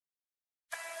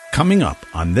Coming up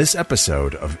on this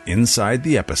episode of Inside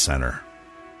the Epicenter.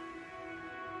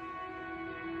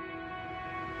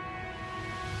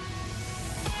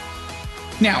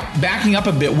 Now, backing up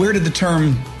a bit, where did the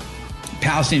term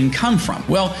Palestinian come from?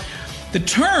 Well, the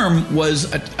term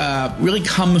was really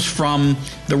comes from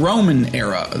the Roman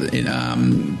era,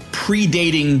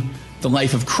 predating the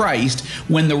life of Christ,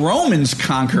 when the Romans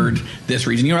conquered this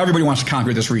region. You know, everybody wants to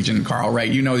conquer this region, Carl,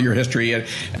 right? You know your history.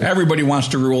 Everybody wants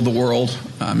to rule the world.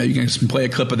 Maybe you can play a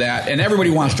clip of that. And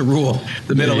everybody wants to rule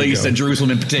the Middle East and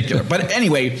Jerusalem in particular. But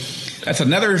anyway, that's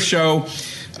another show,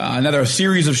 another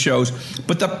series of shows.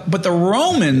 But the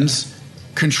Romans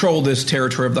controlled this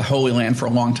territory of the Holy Land for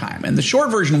a long time. And the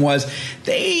short version was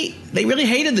they really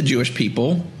hated the Jewish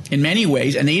people in many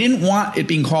ways, and they didn't want it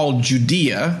being called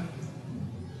Judea.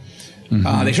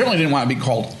 They certainly didn't want it to be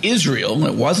called Israel.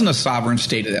 It wasn't a sovereign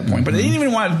state at that point, but they didn't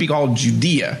even want it to be called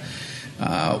Judea.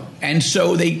 And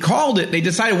so they called it. They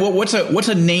decided, well, what's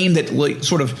a name that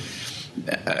sort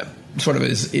of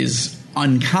is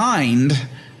unkind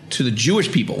to the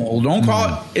Jewish people? Well, don't call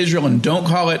it Israel and don't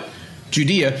call it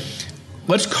Judea.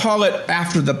 Let's call it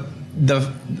after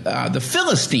the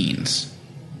Philistines.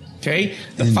 Okay,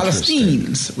 the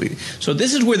Philistines. So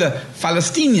this is where the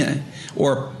Palestina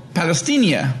or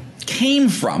Palestinia came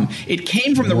from. It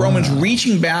came from the Romans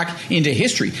reaching back into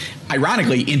history,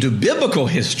 ironically, into biblical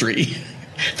history.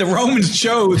 The Romans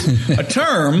chose a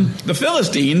term, the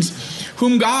Philistines,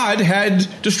 whom God had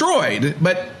destroyed,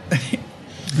 but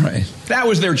that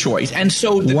was their choice. And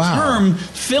so the term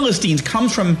Philistines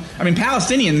comes from,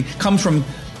 Palestinian comes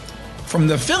from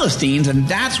the Philistines, and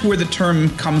that's where the term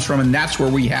comes from, and that's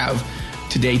where we have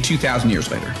today, 2,000 years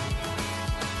later.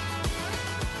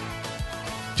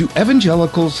 Do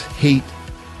evangelicals hate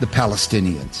the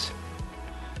Palestinians?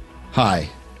 Hi,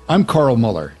 I'm Carl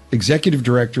Muller, Executive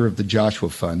Director of the Joshua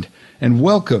Fund, and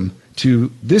welcome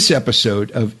to this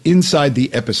episode of Inside the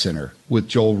Epicenter with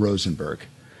Joel Rosenberg.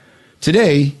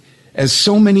 Today, as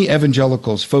so many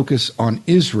evangelicals focus on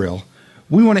Israel,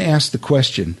 we want to ask the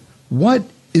question, what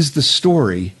is the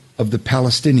story of the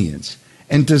Palestinians?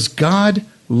 And does God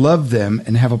love them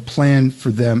and have a plan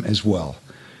for them as well?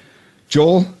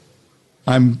 Joel,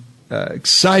 I'm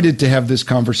excited to have this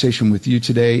conversation with you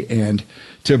today and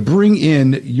to bring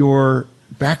in your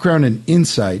background and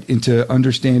insight into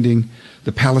understanding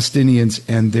the Palestinians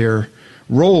and their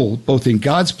role both in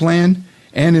God's plan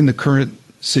and in the current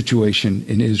situation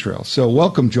in Israel. So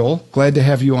welcome, Joel. Glad to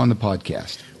have you on the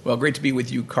podcast. Well, great to be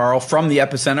with you, Carl, from the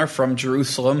Epicenter, from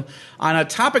Jerusalem, on a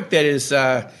topic that is,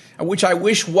 which I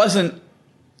wish wasn't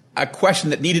a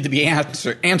question that needed to be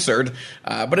answered,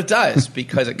 but it does,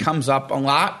 because it comes up a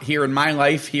lot here in my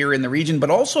life, here in the region, but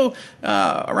also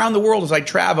around the world as I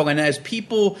travel. And as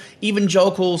people,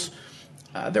 evangelicals,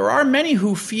 there are many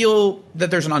who feel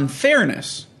that there's an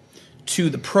unfairness to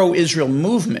the pro-Israel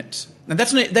movement. And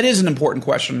that is an important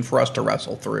question for us to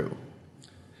wrestle through.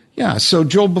 Yeah. So,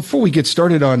 Joel, before we get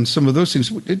started on some of those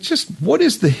things, what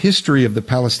is the history of the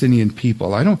Palestinian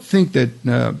people? I don't think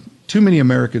that too many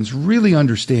Americans really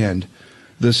understand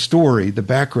the story, the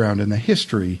background, and the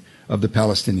history of the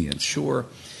Palestinians. Sure.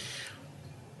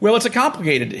 Well, it's a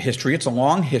complicated history. It's a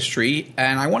long history.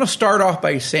 And I want to start off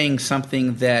by saying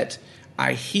something that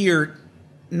I hear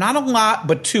not a lot,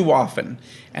 but too often.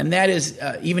 And that is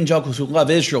evangelicals who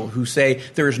love Israel who say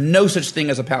there is no such thing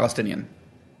as a Palestinian.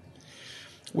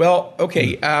 Well,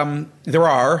 okay, there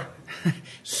are.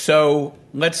 So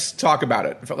let's talk about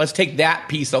it. Let's take that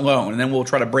piece alone, and then we'll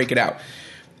try to break it out.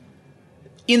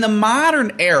 In the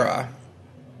modern era,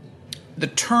 the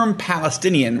term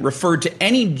Palestinian referred to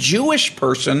any Jewish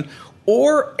person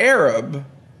or Arab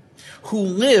who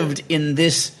lived in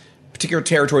this particular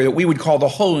territory that we would call the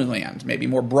Holy Land, maybe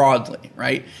more broadly,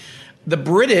 right? The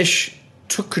British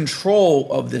took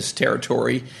control of this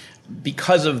territory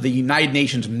because of the United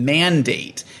Nations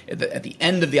mandate at the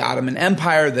end of the Ottoman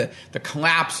Empire, the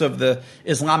collapse of the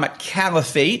Islamic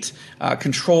Caliphate,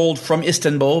 controlled from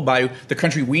Istanbul by the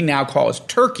country we now call as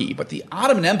Turkey. But the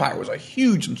Ottoman Empire was a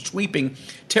huge and sweeping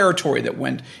territory that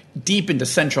went deep into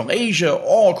Central Asia,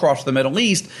 all across the Middle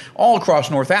East, all across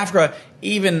North Africa,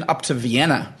 even up to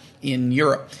Vienna in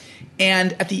Europe.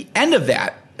 And at the end of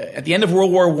that, at the end of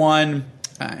World War I,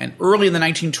 and early in the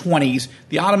 1920s,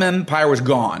 the Ottoman Empire was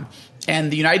gone.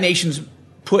 And the United Nations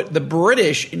put the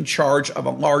British in charge of a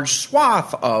large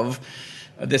swath of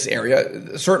this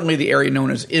area, certainly the area known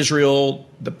as Israel,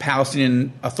 the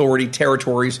Palestinian Authority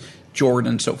territories, Jordan,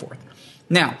 and so forth.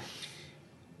 Now,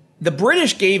 the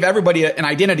British gave everybody an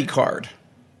identity card.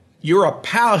 You're a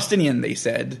Palestinian, they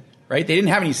said, right? They didn't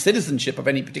have any citizenship of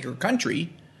any particular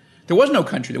country. There was no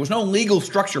country. There was no legal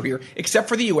structure here, except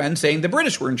for the UN saying the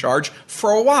British were in charge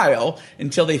for a while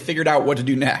until they figured out what to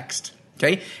do next.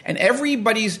 Okay? And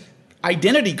everybody's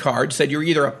identity card said you're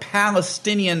either a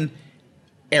Palestinian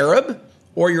Arab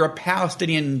or you're a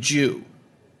Palestinian Jew.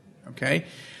 Okay?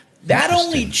 That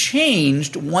only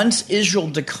changed once Israel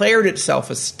declared itself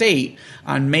a state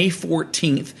on May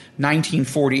 14th,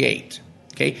 1948.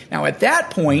 Okay? Now, at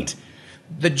that point,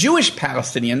 the Jewish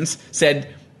Palestinians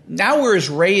said, now we're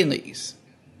Israelis.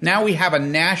 Now we have a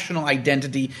national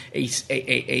identity,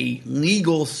 a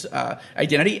legal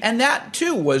identity, and that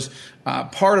too was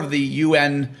part of the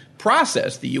UN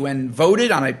process. The UN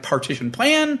voted on a partition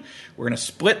plan. We're going to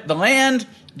split the land.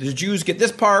 The Jews get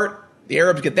this part. The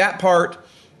Arabs get that part.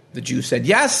 The Jews said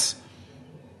yes.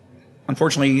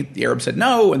 Unfortunately, the Arabs said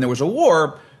no, and there was a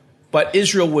war. But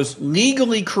Israel was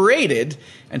legally created,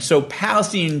 and so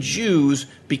Palestinian Jews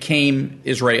became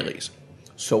Israelis.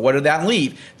 So what did that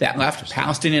leave? That left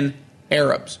Palestinian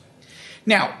Arabs.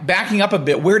 Now, backing up a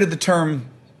bit, where did the term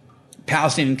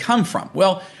Palestinian come from?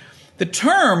 Well, the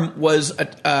term was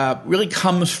really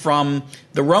comes from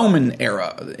the Roman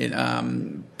era,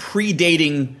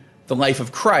 predating the life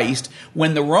of Christ,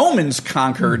 when the Romans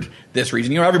conquered this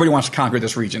region. You know, everybody wants to conquer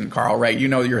this region, Carl, right? You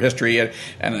know your history, and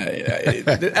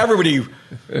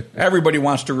everybody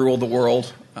wants to rule the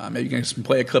world. Maybe you can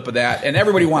play a clip of that. And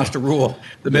everybody wants to rule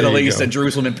the Middle East and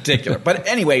Jerusalem in particular. But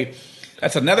anyway,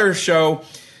 that's another show,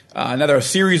 another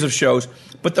series of shows.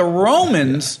 But the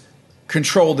Romans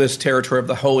controlled this territory of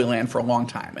the Holy Land for a long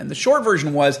time. And the short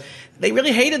version was they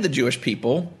really hated the Jewish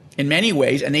people in many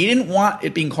ways, and they didn't want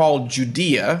it being called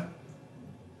Judea.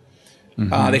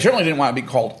 They certainly didn't want it to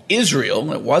be called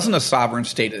Israel. It wasn't a sovereign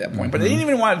state at that point, but they didn't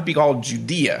even want it to be called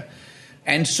Judea.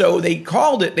 And so they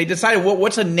called it, they decided, well,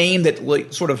 what's a name that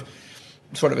sort of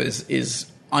is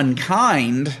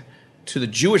unkind to the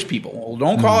Jewish people? Well,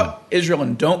 don't call it Israel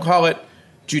and don't call it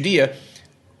Judea.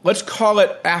 Let's call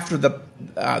it after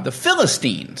the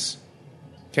Philistines.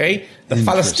 Okay? The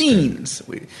Philistines.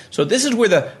 So this is where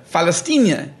the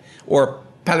Palestina or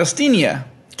Palestinia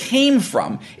came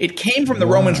from. It came from the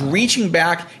Romans reaching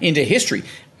back into history,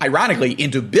 ironically,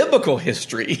 into biblical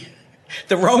history.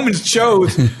 The Romans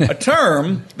chose a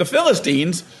term, the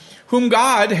Philistines, whom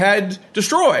God had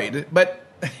destroyed. But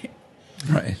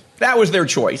that was their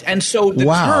choice. And so the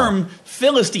term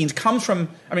Philistines comes from,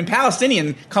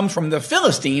 Palestinian comes from the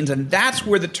Philistines, and that's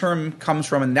where the term comes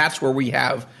from, and that's where we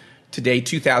have today,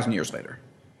 2,000 years later.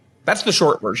 That's the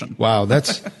short version. Wow,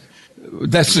 that's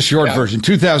the short version.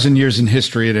 2,000 years in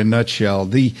history in a nutshell.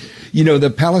 The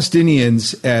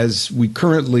Palestinians, as we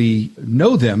currently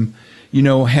know them,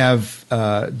 have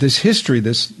this history,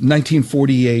 this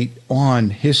 1948 on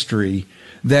history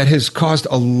that has caused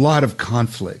a lot of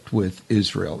conflict with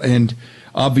Israel. And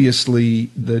obviously,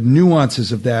 the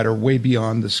nuances of that are way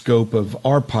beyond the scope of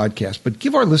our podcast. But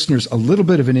give our listeners a little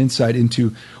bit of an insight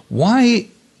into why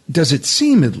does it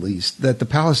seem, at least, that the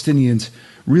Palestinians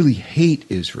really hate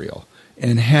Israel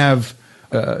and have,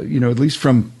 at least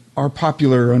from our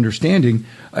popular understanding,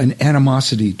 an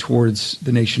animosity towards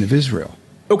the nation of Israel?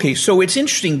 Okay, so it's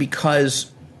interesting because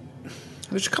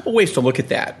there's a couple ways to look at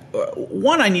that.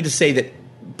 One, I need to say that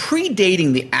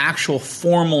predating the actual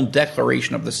formal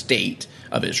declaration of the state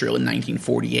of Israel in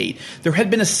 1948, there had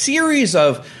been a series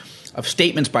of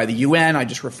statements by the UN I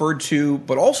just referred to,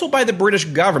 but also by the British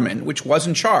government, which was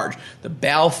in charge. The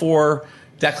Balfour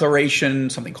Declaration,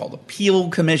 something called the Peel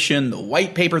Commission, the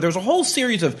White Paper. There's a whole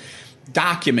series of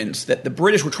documents that the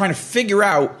British were trying to figure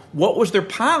out what was their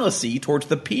policy towards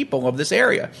the people of this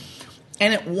area.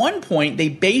 And at one point, they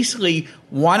basically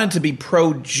wanted to be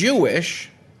pro-Jewish,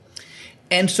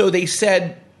 and so they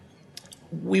said,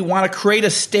 we want to create a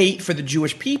state for the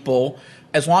Jewish people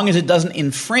as long as it doesn't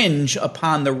infringe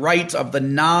upon the rights of the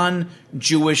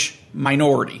non-Jewish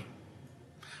minority.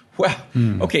 Well,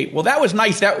 okay, well, that was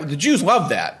nice. The Jews loved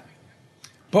that.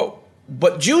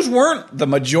 But Jews weren't the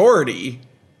majority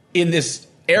in this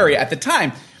area at the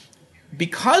time.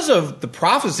 Because of the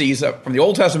prophecies from the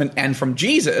Old Testament and from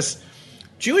Jesus,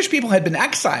 Jewish people had been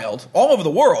exiled all over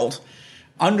the world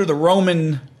under the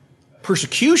Roman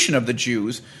persecution of the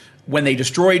Jews when they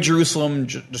destroyed Jerusalem,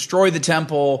 destroyed the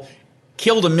temple,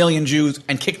 killed 1 million Jews,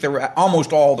 and kicked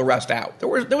almost all the rest out. There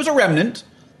was a remnant.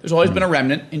 There's always been a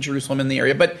remnant in Jerusalem in the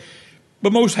area, but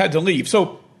most had to leave.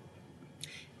 So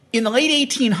in the late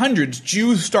 1800s,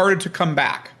 Jews started to come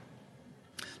back.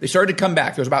 They started to come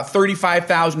back. There was about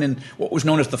 35,000 in what was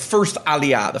known as the first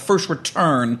Aliyah, the first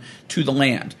return to the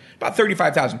land. About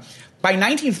 35,000. By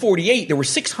 1948, there were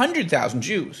 600,000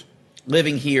 Jews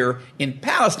living here in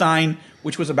Palestine,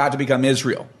 which was about to become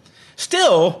Israel.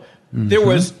 Still, there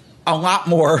was a lot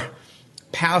more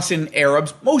Palestinian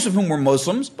Arabs, most of whom were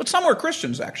Muslims, but some were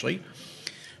Christians, actually.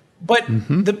 But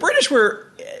the British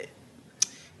were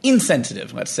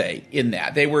insensitive, let's say, in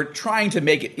that. They were trying to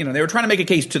make it, they were trying to make a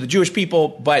case to the Jewish people,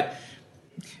 but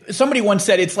somebody once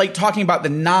said it's like talking about the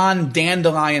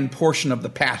non-dandelion portion of the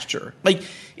pasture. Like,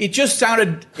 it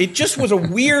just was a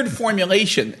weird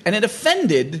formulation, and it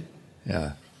offended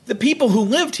the people who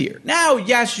lived here. Now,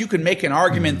 yes, you can make an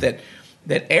argument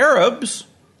that Arabs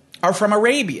are from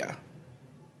Arabia.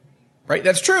 Right?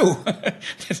 That's true.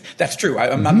 That's true.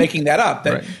 I'm not making that up.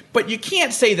 Right. But you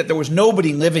can't say that there was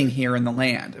nobody living here in the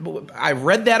land. I've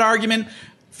read that argument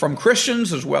from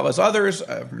Christians as well as others,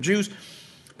 from Jews.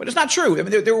 But it's not true. I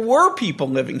mean, there were people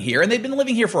living here, and they've been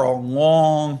living here for a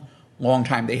long, long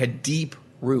time. They had deep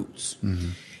roots.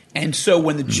 And so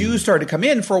when the Jews started to come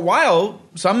in, for a while,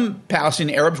 some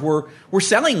Palestinian Arabs were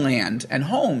selling land and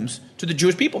homes to the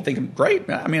Jewish people, thinking, great.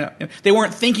 I mean, they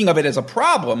weren't thinking of it as a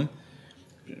problem.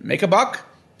 Make a buck,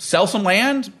 sell some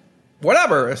land,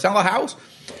 whatever, sell a house.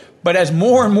 But as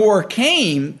more and more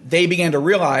came, they began to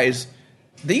realize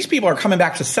these people are coming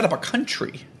back to set up a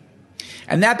country.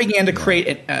 And that began to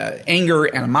create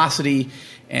anger, animosity,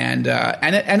 and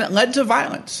it led to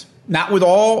violence. Not with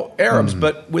all Arabs,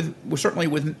 but certainly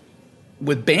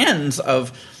with bands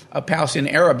of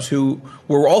Palestinian Arabs who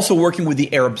were also working with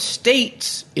the Arab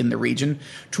states in the region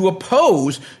to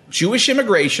oppose Jewish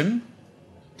immigration,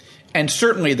 and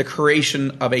certainly the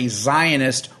creation of a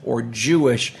Zionist or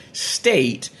Jewish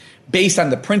state based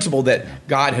on the principle that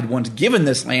God had once given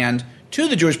this land to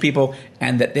the Jewish people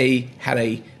and that they had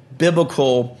a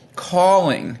biblical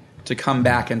calling to come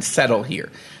back and settle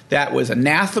here. That was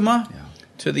anathema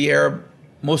to the Arab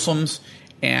Muslims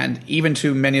and even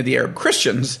to many of the Arab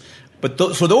Christians. But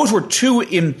so those were two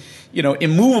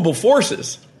immovable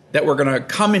forces that were going to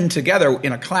come in together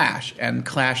in a clash, and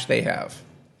clash they have.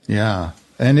 Yeah.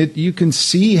 And you can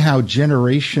see how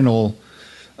generational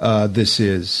this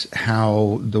is,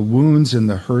 how the wounds and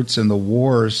the hurts and the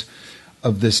wars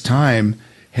of this time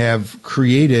have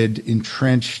created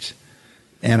entrenched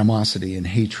animosity and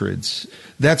hatreds.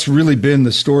 That's really been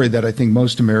the story that I think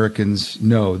most Americans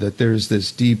know, that there's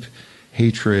this deep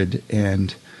hatred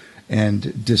and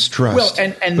distrust.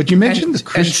 Well, but you mentioned the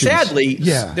Christians. And sadly,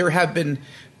 there have been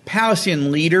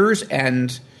Palestinian leaders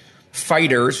and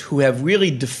fighters who have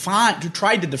really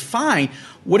tried to define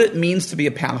what it means to be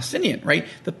a Palestinian, right?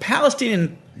 The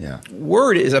Palestinian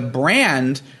word is a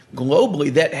brand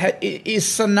globally that is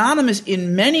synonymous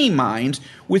in many minds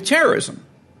with terrorism,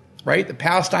 right? The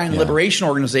Palestine Liberation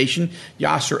Organization,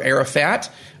 Yasser Arafat,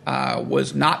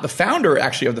 was not the founder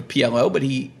actually of the PLO, but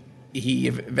he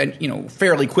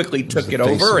fairly quickly took it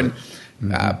over and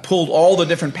pulled all the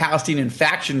different Palestinian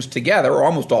factions together, or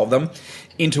almost all of them,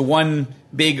 into one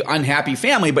big unhappy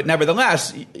family, but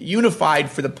nevertheless unified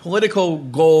for the political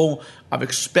goal of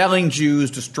expelling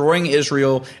Jews, destroying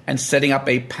Israel, and setting up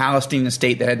a Palestinian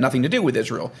state that had nothing to do with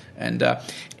Israel. And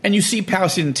you see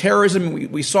Palestinian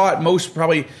terrorism. We saw it most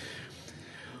probably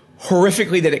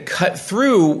horrifically that it cut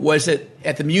through was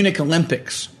at the Munich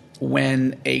Olympics,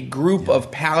 when a group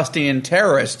of Palestinian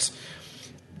terrorists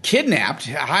kidnapped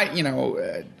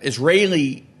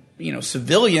Israeli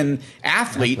civilian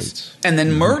athletes and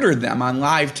then murdered them on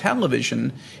live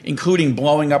television, including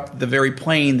blowing up the very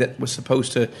plane that was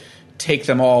supposed to take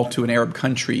them all to an Arab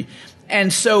country.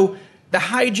 And so the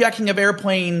hijacking of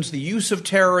airplanes, the use of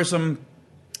terrorism,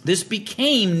 this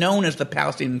became known as the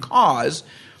Palestinian cause.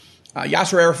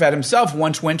 Yasser Arafat himself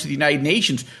once went to the United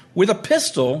Nations with a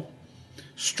pistol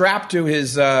strapped to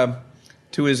his in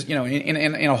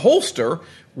a holster,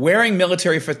 wearing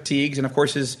military fatigues, and of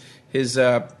course his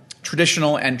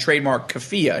traditional and trademark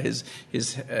keffiyeh,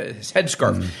 his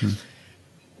headscarf.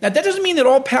 Now, that doesn't mean that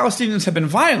all Palestinians have been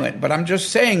violent, but I'm just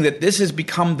saying that this has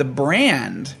become the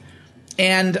brand.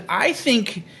 And I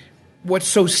think what's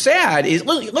so sad is,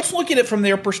 let's look at it from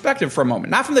their perspective for a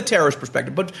moment, not from the terrorist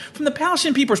perspective, but from the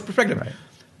Palestinian people's perspective. Right.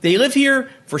 They live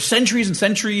here for centuries and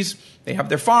centuries. They have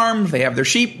their farms, they have their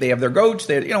sheep, they have their goats.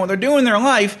 They're doing their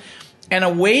life. And a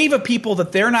wave of people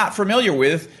that they're not familiar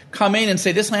with come in and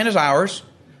say, this land is ours.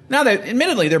 Now,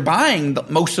 admittedly, they're buying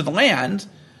most of the land,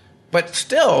 but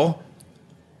still,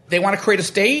 they want to create a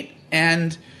state.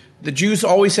 And the Jews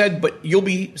always said, but you'll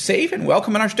be safe and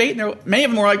welcome in our state. And many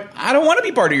of them were like, I don't want to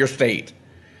be part of your state.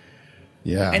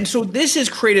 Yeah. And so this has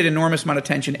created an enormous amount of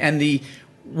tension. And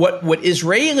what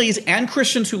Israelis and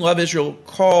Christians who love Israel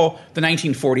call the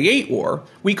 1948 war,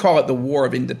 we call it the War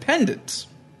of Independence,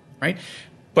 right?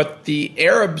 But the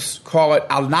Arabs call it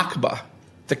al-Nakba,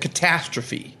 the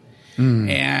catastrophe.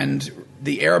 And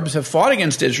the Arabs have fought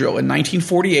against Israel in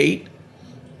 1948,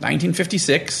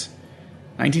 1956,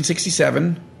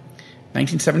 1967,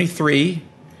 1973,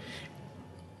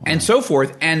 and so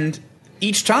forth. And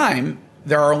each time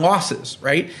there are losses,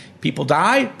 right? People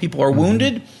die, people are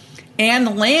wounded,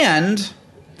 and land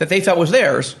that they thought was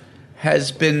theirs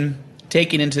has been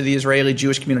taken into the Israeli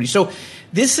Jewish community. So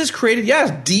this has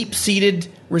created, deep-seated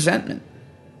resentment.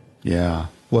 Yeah.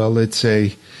 Well, it's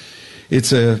a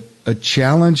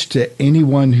challenge to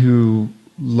anyone who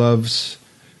loves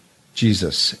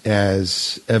Jesus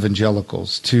as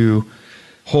evangelicals to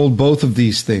hold both of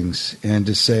these things and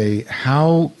to say,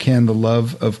 how can the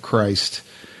love of Christ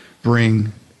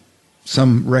bring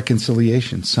some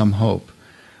reconciliation, some hope?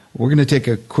 We're going to take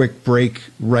a quick break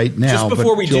right now. Just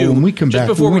before we Joel, when we come back,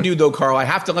 we do, though, Carl,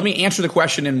 let me answer the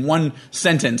question in one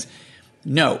sentence.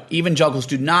 No, evangelicals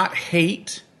do not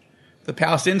hate the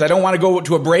Palestinians. I don't want to go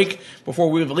to a break before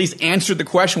we've at least answered the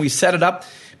question. We set it up.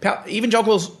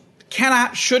 Evangelicals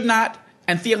cannot, should not,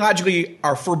 and theologically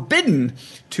are forbidden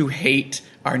to hate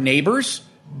our neighbors,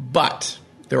 but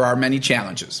there are many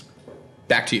challenges.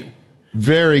 Back to you.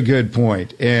 Very good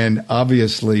point. And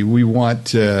obviously, we want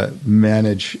to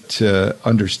manage to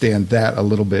understand that a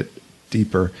little bit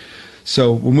deeper.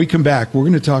 So when we come back, we're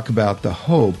going to talk about the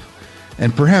hope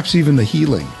and perhaps even the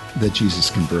healing that Jesus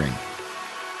can bring.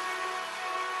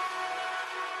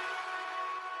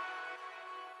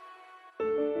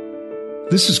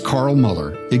 This is Carl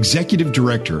Muller, Executive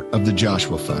Director of the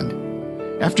Joshua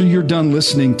Fund. After you're done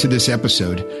listening to this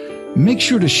episode, make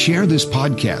sure to share this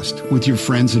podcast with your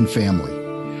friends and family.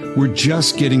 We're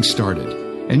just getting started,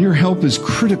 and your help is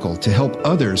critical to help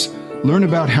others learn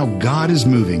about how God is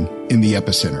moving in the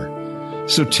epicenter.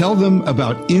 So tell them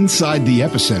about Inside the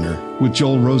Epicenter with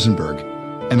Joel Rosenberg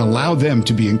and allow them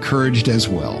to be encouraged as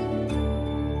well.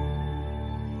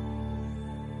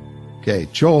 Okay,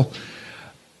 Joel,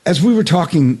 as we were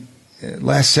talking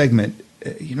last segment,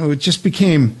 it just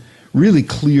became really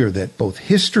clear that both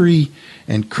history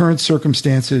and current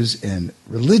circumstances and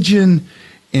religion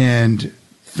and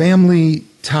family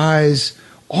ties,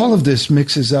 all of this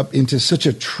mixes up into such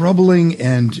a troubling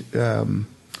and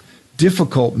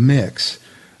difficult mix.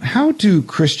 How do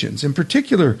Christians, in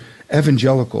particular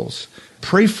evangelicals,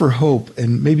 pray for hope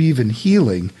and maybe even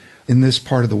healing in this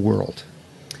part of the world?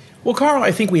 Well, Carl,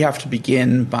 I think we have to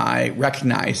begin by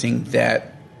recognizing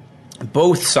that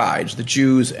both sides, the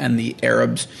Jews and the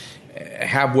Arabs,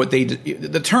 have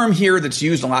the term here that's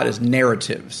used a lot is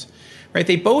narratives, right?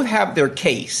 They both have their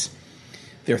case,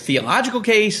 their theological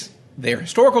case, their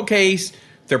historical case,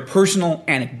 their personal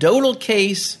anecdotal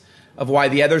case of why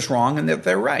the other's wrong and that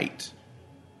they're right.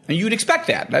 And you'd expect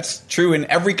that. That's true in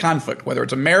every conflict, whether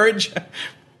it's a marriage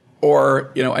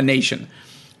or, a nation.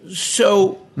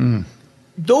 So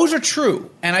those are true.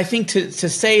 And I think to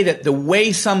say that the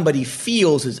way somebody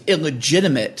feels is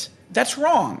illegitimate, that's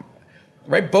wrong.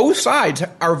 Right? Both sides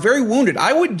are very wounded.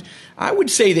 I would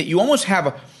say that you almost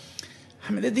have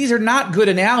these are not good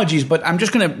analogies, but I'm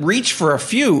just going to reach for a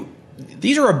few.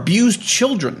 These are abused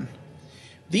children.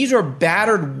 These are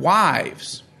battered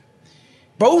wives.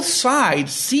 Both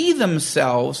sides see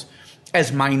themselves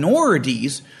as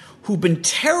minorities who've been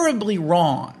terribly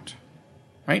wronged.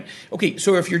 Right? Okay,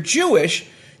 so if you're Jewish,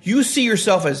 you see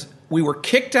yourself as we were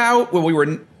kicked out, we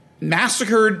were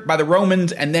massacred by the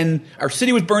Romans, and then our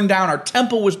city was burned down, our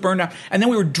temple was burned down, and then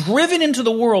we were driven into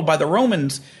the world by the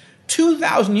Romans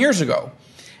 2,000 years ago.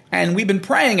 And we've been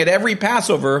praying at every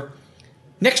Passover,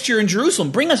 next year in Jerusalem,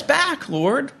 bring us back,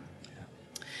 Lord.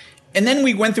 And then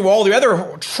we went through all the other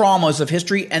traumas of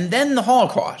history, and then the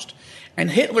Holocaust.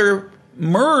 And Hitler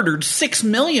murdered 6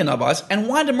 million of us and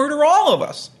wanted to murder all of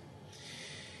us.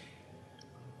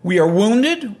 We are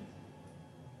wounded.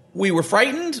 We were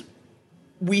frightened.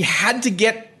 We had to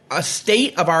get a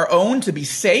state of our own to be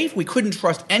safe. We couldn't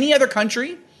trust any other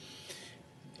country.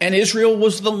 And Israel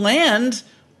was the land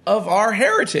of our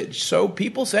heritage. So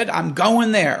people said, I'm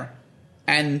going there.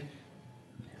 And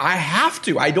I have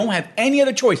to. I don't have any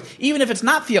other choice, even if it's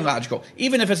not theological,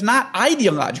 even if it's not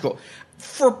ideological.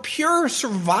 For pure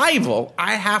survival,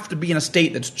 I have to be in a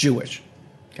state that's Jewish.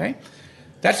 Okay?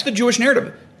 That's the Jewish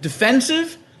narrative.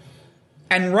 Defensive,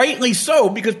 and rightly so,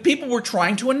 because people were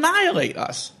trying to annihilate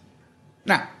us.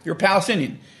 Now, you're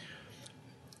Palestinian.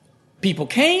 People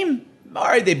came, all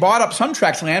right, they bought up some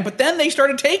tracts of land, but then they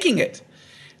started taking it.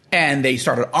 And they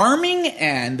started arming,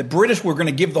 and the British were going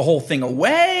to give the whole thing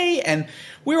away. And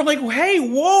we were like, hey,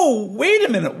 whoa, wait a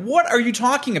minute, what are you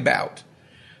talking about?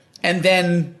 And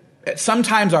then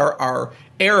sometimes our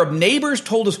Arab neighbors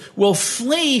told us, well,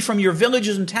 flee from your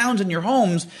villages and towns and your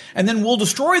homes, and then we'll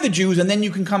destroy the Jews, and then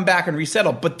you can come back and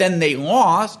resettle. But then they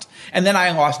lost, and then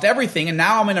I lost everything, and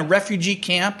now I'm in a refugee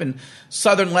camp in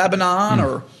southern Lebanon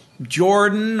or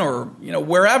Jordan or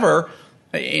wherever,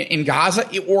 in Gaza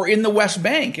or in the West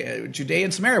Bank, Judea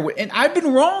and Samaria. And I've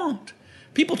been wronged.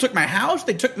 People took my house.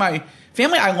 They took my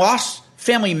family. I lost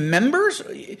family members.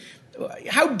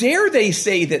 How dare they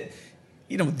say that,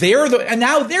 and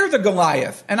now they're the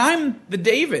Goliath and I'm the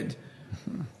David.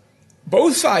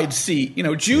 Both sides see,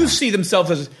 Jews see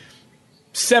themselves as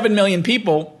 7 million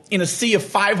people in a sea of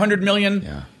 500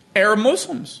 million Arab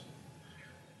Muslims.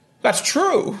 That's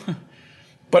true.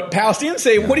 But Palestinians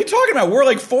say, what are you talking about? We're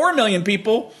like 4 million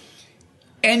people,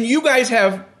 and you guys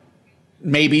have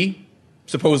maybe,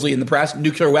 supposedly in the press,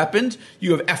 nuclear weapons.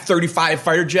 You have F-35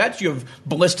 fighter jets. You have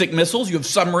ballistic missiles. You have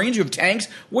submarines. You have tanks.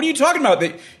 What are you talking about?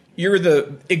 That you're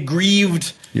the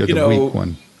aggrieved, the weak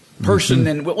one. Person,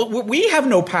 and we have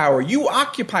no power. You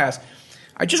occupy us.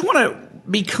 I just want to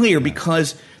be clear,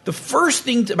 because the first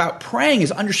thing about praying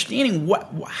is understanding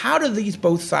how do these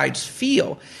both sides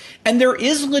feel. And there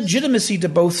is legitimacy to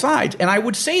both sides. And I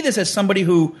would say this as somebody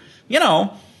who,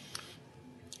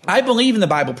 I believe in the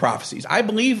Bible prophecies. I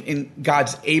believe in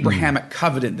God's Abrahamic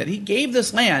covenant that he gave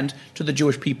this land to the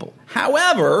Jewish people.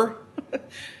 However,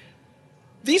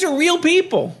 these are real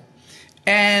people.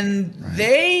 And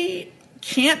they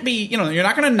can't be, you're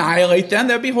not going to annihilate them.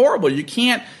 That would be horrible. You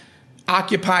can't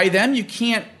occupy them. You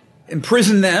can't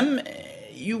imprison them.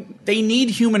 They need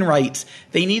human rights.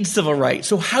 They need civil rights.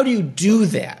 So how do you do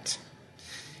that?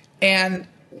 And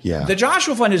the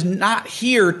Joshua Fund is not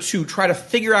here to try to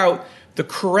figure out the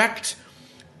correct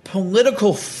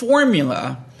political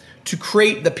formula to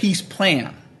create the peace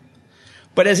plan.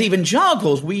 But as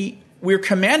evangelicals, we're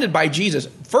commanded by Jesus,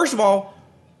 first of all,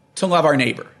 to love our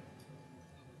neighbor.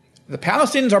 The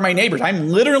Palestinians are my neighbors. I'm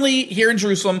literally here in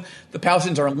Jerusalem. The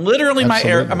Palestinians are literally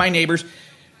my neighbors.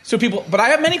 But I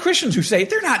have many Christians who say,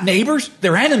 they're not neighbors,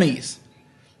 they're enemies.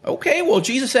 Okay, well,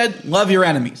 Jesus said, love your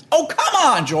enemies. Oh, come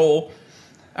on, Joel.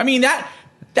 I mean, that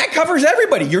covers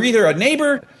everybody. You're either a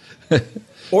neighbor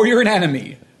or you're an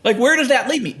enemy. Like, where does that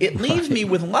leave me? It leaves me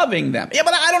with loving them. Yeah,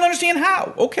 but I don't understand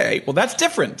how. Okay, well, that's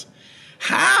different.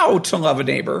 How to love a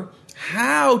neighbor,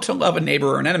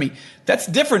 or an enemy, that's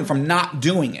different from not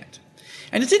doing it.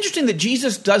 And it's interesting that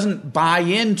Jesus doesn't buy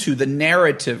into the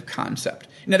narrative concept.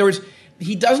 In other words,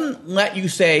 he doesn't let you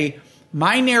say,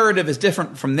 my narrative is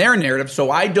different from their narrative, so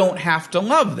I don't have to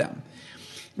love them.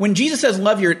 When Jesus says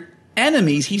love your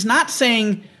enemies, he's not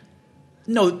saying,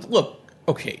 no, look,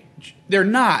 okay, they're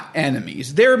not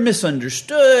enemies. They're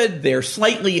misunderstood. They're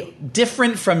slightly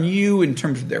different from you in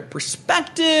terms of their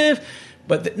perspective.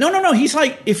 But no. He's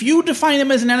like, if you define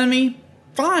them as an enemy,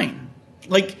 fine.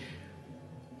 But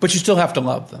you still have to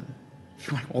love them.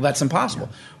 Well, that's impossible.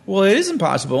 Well, it is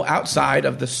impossible outside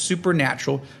of the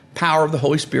supernatural power of the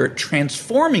Holy Spirit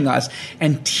transforming us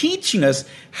and teaching us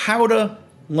how to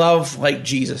love like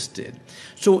Jesus did.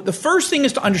 So the first thing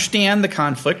is to understand the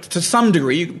conflict to some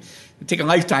degree. You can take a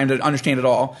lifetime to understand it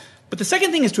all. But the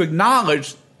second thing is to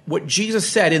acknowledge what Jesus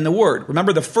said in the Word.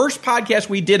 Remember the first podcast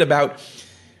we did about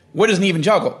what is an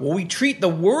evangelical? Well, we treat the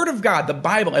Word of God, the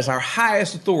Bible, as our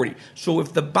highest authority. So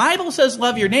if the Bible says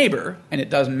love your neighbor, and it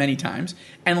does many times,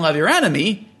 and love your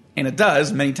enemy, and it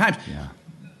does many times,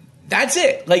 that's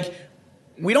it.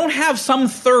 We don't have some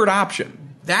third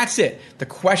option. That's it. The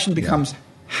question becomes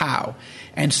how.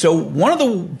 And so one of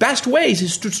the best ways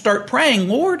is to start praying,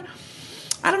 Lord,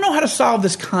 I don't know how to solve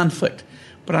this conflict,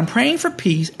 but I'm praying for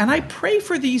peace, and I pray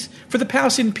for the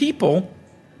Palestinian people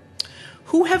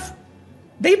who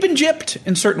they've been gypped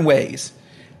in certain ways.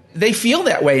 They feel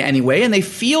that way anyway, and they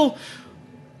feel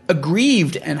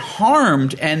aggrieved and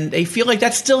harmed, and they feel like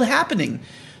that's still happening.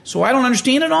 So I don't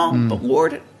understand it all, but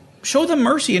Lord, show them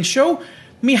mercy and show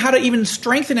me how to even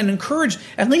strengthen and encourage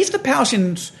at least the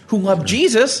Palestinians who love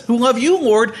Jesus, who love you,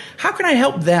 Lord. How can I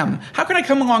help them? How can I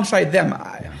come alongside them?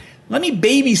 Let me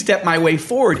baby step my way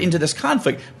forward into this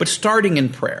conflict, but starting in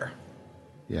prayer.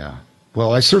 Yeah.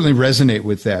 Well, I certainly resonate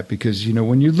with that because,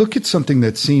 when you look at something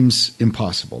that seems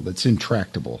impossible, that's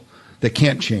intractable, that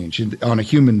can't change on a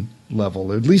human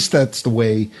level, at least that's the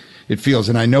way it feels.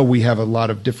 And I know we have a lot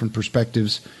of different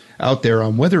perspectives out there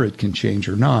on whether it can change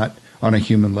or not on a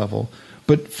human level.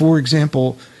 But for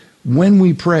example, when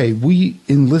we pray, we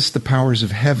enlist the powers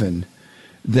of heaven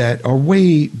that are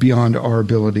way beyond our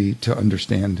ability to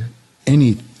understand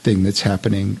anything that's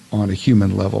happening on a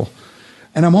human level.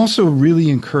 And I'm also really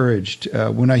encouraged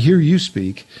when I hear you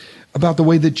speak about the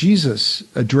way that Jesus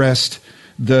addressed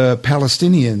the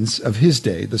Palestinians of his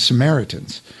day, the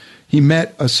Samaritans. He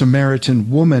met a Samaritan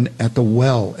woman at the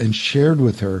well and shared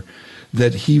with her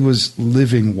that he was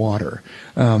living water.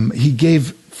 He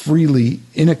gave freely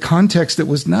in a context that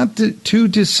was not too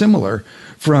dissimilar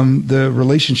from the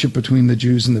relationship between the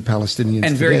Jews and the Palestinians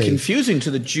and today. Very confusing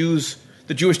to the Jews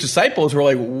the Jewish disciples were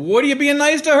like, what are you being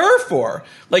nice to her for?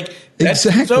 Like, that's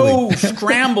Exactly. so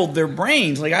scrambled their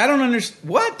brains. Like, I don't understand.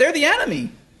 What? They're the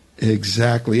enemy.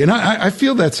 Exactly. And I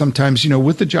feel that sometimes,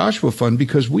 with the Joshua Fund,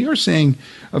 because we are saying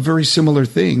a very similar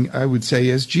thing, I would say,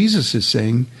 as Jesus is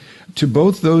saying to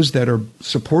both those that are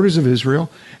supporters of Israel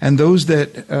and those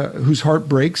that whose heart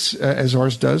breaks, as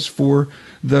ours does, for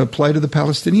the plight of the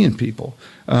Palestinian people.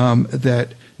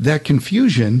 That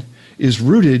confusion is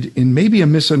rooted in maybe a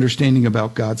misunderstanding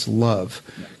about God's love.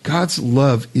 God's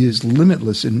love is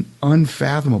limitless and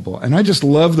unfathomable. And I just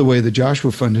love the way the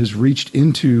Joshua Fund has reached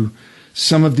into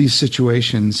some of these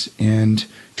situations and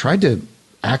tried to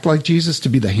act like Jesus, to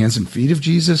be the hands and feet of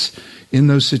Jesus in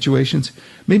those situations.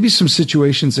 Maybe some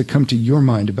situations that come to your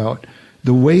mind about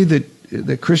the way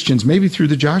that Christians, maybe through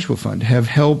the Joshua Fund, have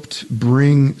helped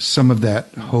bring some of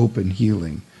that hope and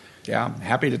healing. Yeah, I'm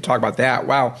happy to talk about that.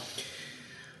 Wow.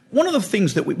 One of the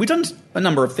things that we've done a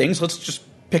number of things. Let's just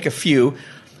pick a few.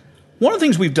 One of the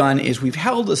things we've done is we've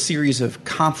held a series of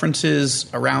conferences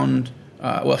around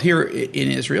here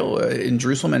in Israel, in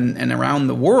Jerusalem, and around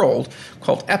the world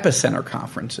called Epicenter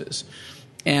conferences.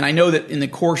 And I know that in the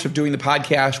course of doing the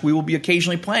podcast, we will be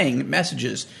occasionally playing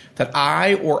messages that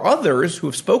I or others who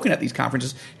have spoken at these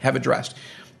conferences have addressed.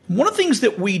 One of the things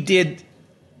that we did,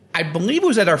 I believe it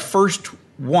was at our first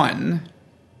one,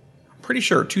 I'm pretty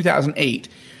sure, 2008,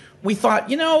 we thought,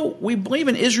 we believe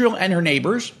in Israel and her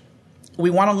neighbors.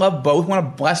 We want to love both, we want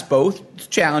to bless both. It's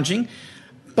challenging.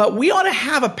 But we ought to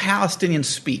have a Palestinian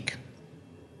speak.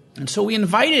 And so we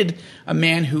invited a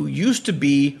man who used to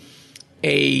be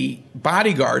a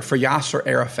bodyguard for Yasser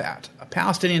Arafat, a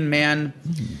Palestinian man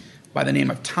by the name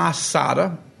of Tas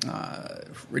Sada,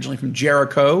 originally from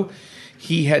Jericho.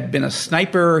 He had been a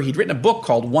sniper. He'd written a book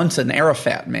called Once an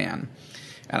Arafat Man.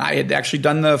 And I had actually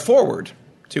done the foreword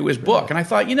to his book. And I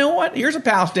thought, you know what? Here's a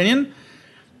Palestinian,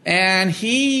 and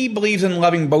he believes in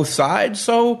loving both sides.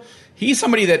 So he's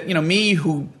somebody that, me,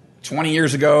 who 20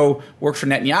 years ago worked for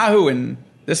Netanyahu, and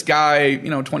this guy,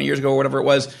 20 years ago, or whatever it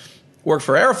was, worked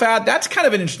for Arafat. That's kind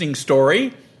of an interesting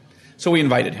story. So we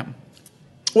invited him.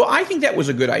 Well, I think that was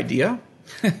a good idea.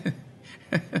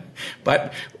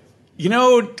 But,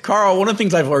 Carl, one of the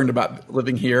things I've learned about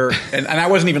living here, and I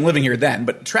wasn't even living here then,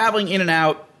 but traveling in and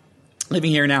out,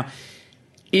 living here now,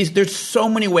 is there's so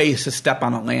many ways to step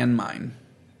on a landmine.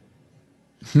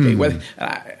 Okay,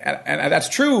 and that's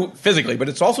true physically, but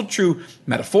it's also true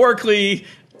metaphorically.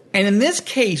 And in this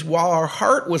case, while our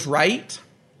heart was right,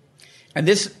 and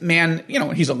this man,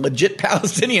 he's a legit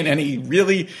Palestinian, and he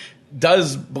really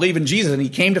does believe in Jesus, and he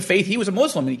came to faith. He was a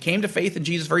Muslim, and he came to faith in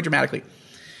Jesus very dramatically.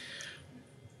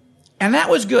 And that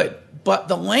was good. But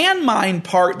the landmine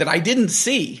part that I didn't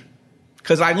see,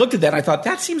 because I looked at that and I thought,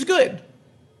 that seems good.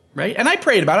 Right? And I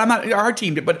prayed about it. Our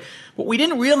team did. But what we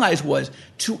didn't realize was,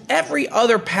 to every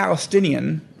other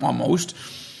Palestinian, almost,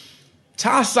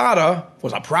 Tas Sada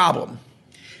was a problem.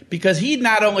 Because he'd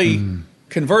not only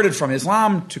converted from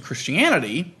Islam to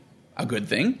Christianity, a good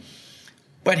thing,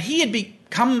 but he had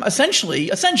become essentially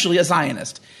a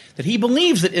Zionist. That he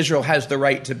believes that Israel has the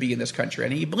right to be in this country.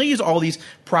 And he believes all these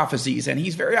prophecies. And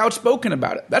he's very outspoken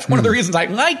about it. That's one of the reasons I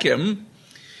like him.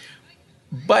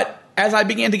 But as I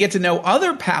began to get to know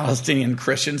other Palestinian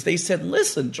Christians, they said,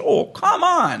 listen, Joel, come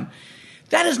on.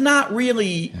 That is not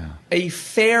really a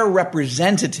fair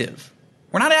representative.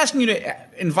 We're not asking you to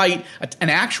invite an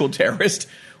actual terrorist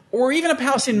or even a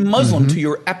Palestinian Muslim to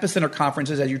your Epicenter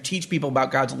conferences as you teach people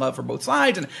about God's love for both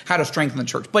sides and how to strengthen the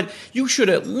church. But you should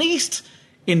at least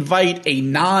invite a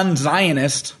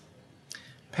non-Zionist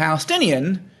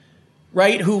Palestinian,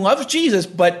 right, who loves Jesus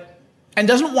and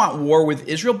doesn't want war with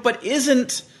Israel, but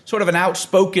isn't sort of an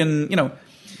outspoken,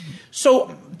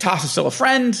 So Tas is still a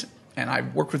friend, and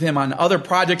I've worked with him on other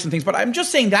projects and things, but I'm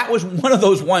just saying that was one of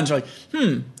those ones like,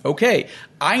 okay,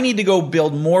 I need to go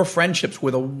build more friendships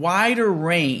with a wider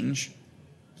range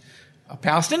of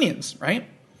Palestinians, right?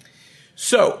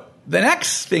 So the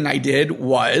next thing I did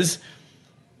was,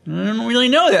 I don't really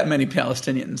know that many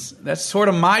Palestinians. That's sort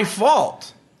of my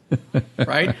fault,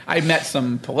 right? I met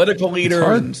some political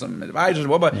leaders and some advisors,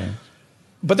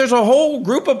 but there's a whole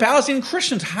group of Palestinian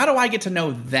Christians. How do I get to know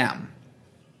them?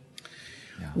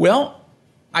 Yeah. Well,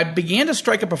 I began to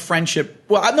strike up a friendship.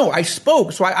 Well, no, I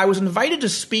spoke. So I was invited to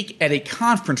speak at a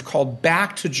conference called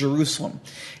Back to Jerusalem.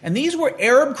 And these were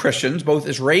Arab Christians, both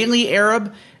Israeli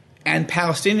Arab and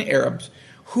Palestinian Arabs,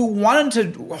 who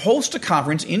wanted to host a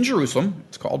conference in Jerusalem,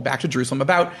 it's called Back to Jerusalem,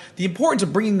 about the importance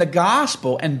of bringing the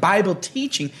gospel and Bible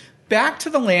teaching back to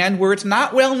the land where it's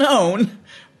not well known,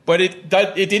 but it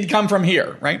did come from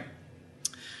here, right?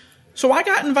 So I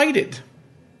got invited.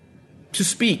 to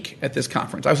speak at this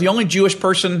conference. I was the only Jewish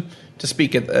person to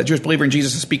speak at a Jewish believer in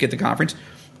Jesus to speak at the conference.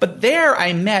 But there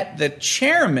I met the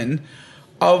chairman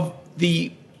of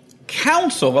the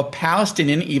Council of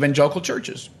Palestinian Evangelical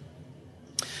Churches,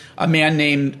 a man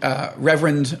named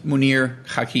Reverend Munir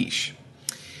Hakish.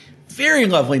 Very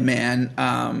lovely man,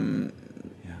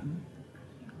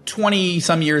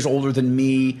 20-some years older than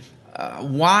me,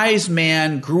 wise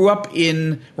man, grew up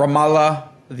in Ramallah,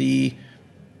 the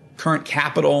current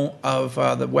capital of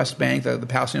the West Bank, the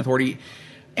Palestinian Authority.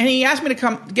 And he asked me to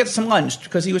come get some lunch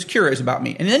because he was curious about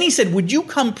me. And then he said, would you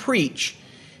come preach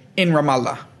in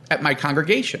Ramallah at my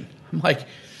congregation? I'm like,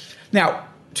 now,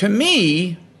 to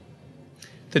me,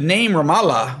 the name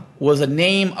Ramallah was a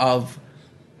name of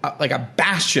like a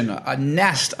bastion, a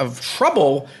nest of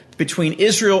trouble between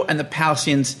Israel and the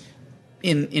Palestinians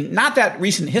in not that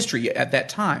recent history at that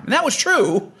time. And that was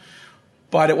true,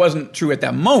 but it wasn't true at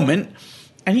that moment.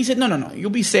 And he said, no, you'll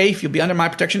be safe. You'll be under my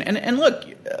protection. And look,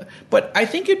 but I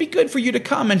think it'd be good for you to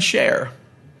come and share.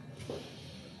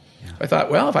 Yeah. I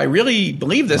thought, well, if I really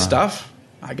believe this stuff,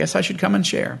 I guess I should come and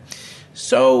share.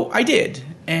 So I did.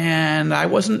 And I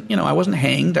wasn't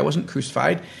hanged. I wasn't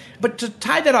crucified. But to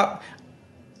tie that up,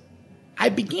 I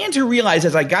began to realize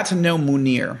as I got to know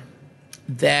Munir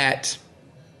that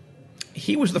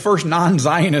he was the first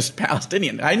non-Zionist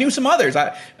Palestinian. I knew some others,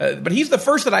 but he's the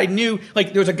first that I knew.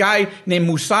 Like, there was a guy named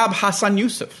Musab Hassan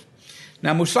Yusuf.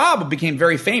 Now, Musab became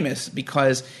very famous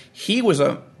because he was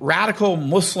a radical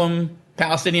Muslim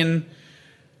Palestinian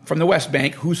from the West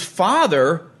Bank whose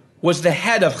father was the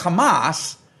head of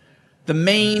Hamas, the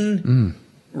main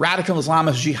radical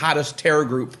Islamist jihadist terror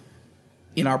group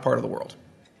in our part of the world.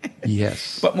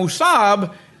 Yes. But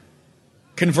Musab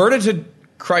converted to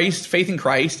Christ, faith in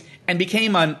Christ, and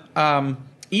became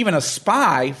even a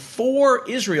spy for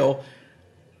Israel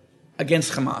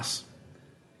against Hamas.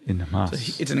 In Hamas.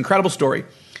 So it's an incredible story.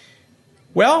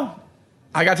 Well,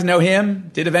 I got to know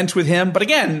him, did events with him. But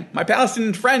again, my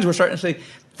Palestinian friends were starting to say,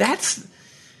 that's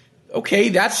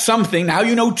something. Now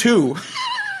you know two.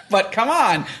 But come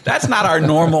on, that's not our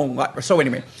normal life. So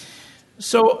anyway,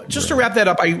 just to wrap that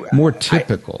up. More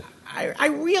typical. I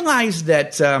realized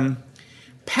that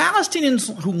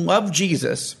Palestinians who love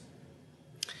Jesus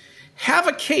have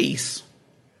a case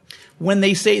when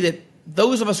they say that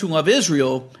those of us who love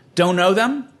Israel don't know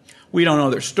them. We don't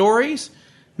know their stories.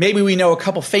 Maybe we know a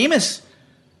couple famous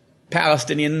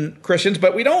Palestinian Christians,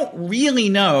 but we don't really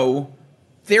know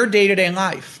their day-to-day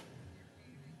life.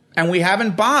 And we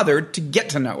haven't bothered to get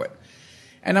to know it.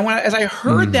 And as I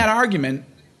heard that argument,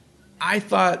 I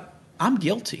thought, I'm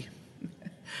guilty.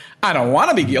 I don't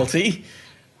want to be guilty,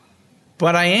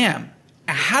 but I am.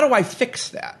 How do I fix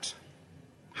that?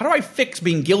 How do I fix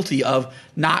being guilty of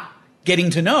not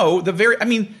getting to know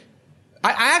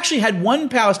I actually had one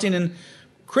Palestinian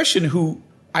Christian who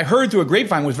I heard through a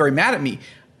grapevine was very mad at me.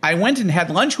 I went and had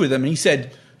lunch with him, and he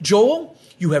said, Joel,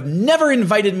 you have never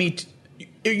invited me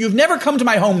you've never come to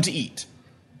my home to eat.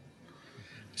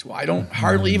 I said, well, I don't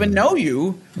hardly even know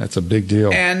you. That's a big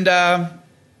deal. And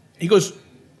he goes,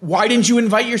 why didn't you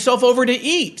invite yourself over to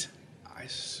eat? I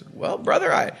said, well,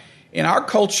 brother, in our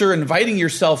culture, inviting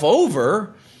yourself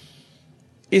over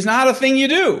is not a thing you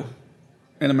do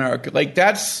in America.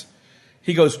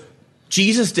 He goes,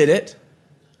 Jesus did it.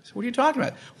 I said, what are you talking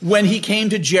about? When he came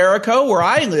to Jericho, where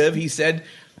I live, he said,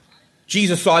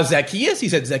 Jesus saw Zacchaeus. He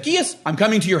said, Zacchaeus, I'm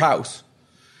coming to your house.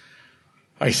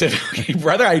 I said, okay,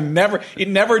 brother, it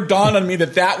never dawned on me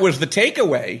that was the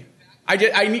takeaway. I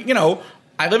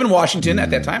live in Washington at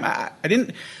that time. I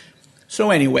didn't. So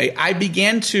anyway, I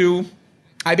basically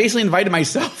invited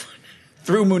myself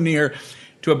through Munir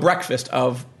to a breakfast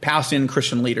of Palestinian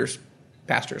Christian leaders,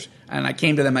 pastors. And I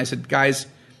came to them and I said, guys,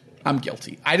 I'm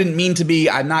guilty. I didn't mean to be.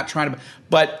 I'm not trying to.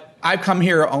 But I've come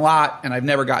here a lot and I've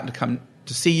never gotten to come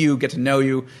to see you, get to know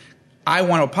you. I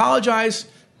want to apologize.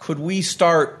 Could we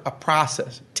start a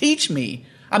process? Teach me.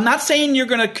 I'm not saying you're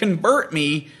going to convert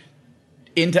me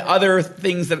into other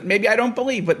things that maybe I don't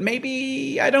believe, but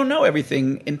maybe I don't know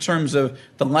everything in terms of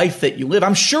the life that you live.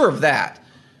 I'm sure of that.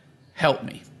 Help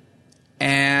me.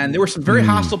 And there were some very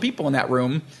hostile people in that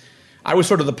room. I was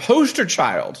sort of the poster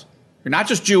child. You're not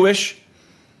just Jewish,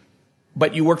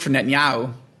 but you work for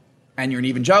Netanyahu, and you're an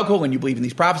evangelical, and you believe in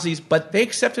these prophecies, but they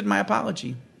accepted my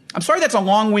apology. I'm sorry that's a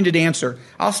long-winded answer.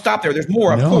 I'll stop there. There's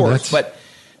more, of course, but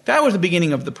that was the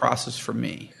beginning of the process for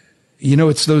me.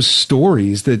 It's those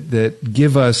stories that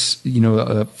give us,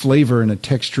 a flavor and a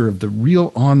texture of the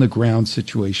real on-the-ground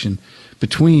situation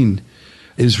between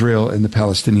Israel and the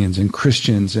Palestinians and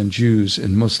Christians and Jews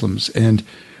and Muslims. And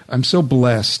I'm so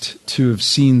blessed to have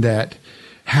seen that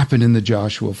happen in the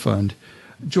Joshua Fund.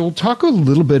 Joel, talk a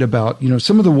little bit about,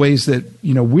 some of the ways that,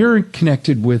 we're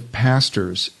connected with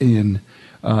pastors in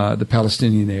the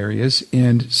Palestinian areas,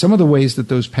 and some of the ways that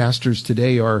those pastors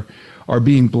today are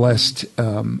being blessed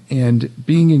and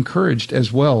being encouraged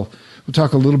as well. We'll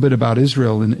talk a little bit about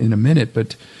Israel in a minute,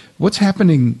 but what's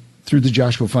happening through the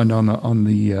Joshua Fund on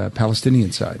the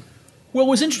Palestinian side? Well,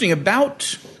 what's interesting,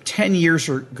 about 10 years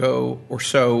ago or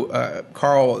so,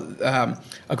 Carl,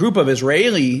 a group of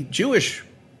Israeli Jewish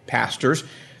pastors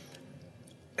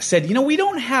said, we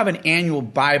don't have an annual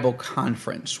Bible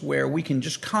conference where we can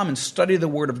just come and study the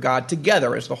Word of God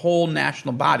together as the whole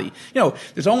national body.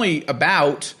 There's only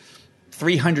about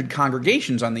 300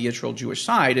 congregations on the Israel Jewish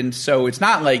side, and so it's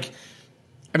not like,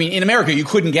 in America, you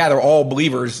couldn't gather all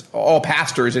believers, all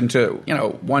pastors into,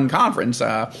 one conference,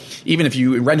 even if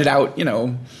you rented out,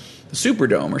 the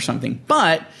Superdome or something.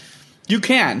 But you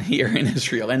can here in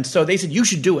Israel. And so they said, you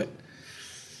should do it.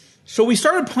 So we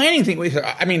started planning things.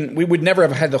 We would never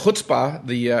have had the chutzpah,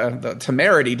 the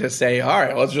temerity to say, all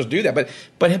right, let's just do that.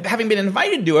 But having been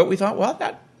invited to do it, we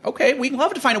thought, okay, we'd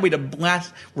love to find a way to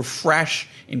bless, refresh,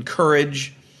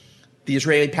 encourage the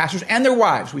Israeli pastors and their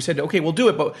wives. We said, okay, we'll do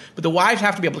it, but the wives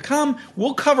have to be able to come.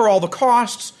 We'll cover all the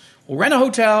costs. We'll rent a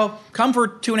hotel, come for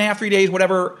 2.5, 3 days,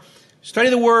 whatever, study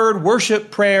the Word,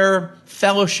 worship, prayer,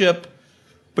 fellowship,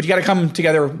 but you got to come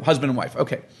together, husband and wife.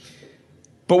 Okay.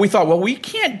 But we thought, we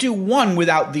can't do one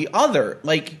without the other.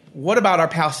 Like, what about our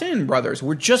Palestinian brothers?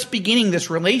 We're just beginning this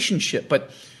relationship,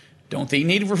 but don't they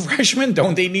need refreshment?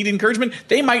 Don't they need encouragement?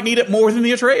 They might need it more than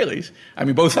the Israelis.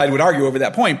 Both sides would argue over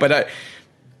that point, but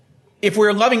if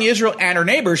we're loving Israel and our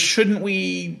neighbors, shouldn't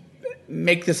we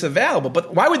make this available?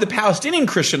 But why would the Palestinian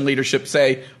Christian leadership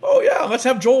say, let's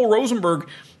have Joel Rosenberg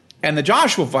and the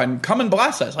Joshua Fund come and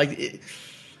bless us?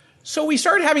 So we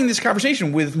started having this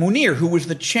conversation with Munir, who was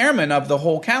the chairman of the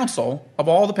whole council of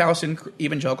all the Palestinian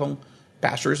evangelical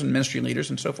pastors and ministry leaders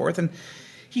and so forth. And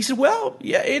he said,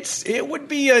 it would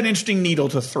be an interesting needle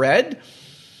to thread,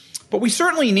 but we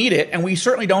certainly need it, and we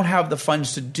certainly don't have the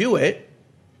funds to do it.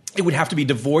 It would have to be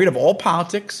devoid of all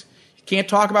politics. You can't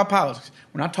talk about politics.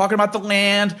 We're not talking about the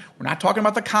land. We're not talking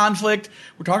about the conflict.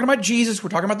 We're talking about Jesus. We're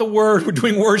talking about the Word. We're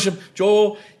doing worship.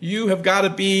 Joel, you have got to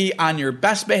be on your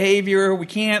best behavior. We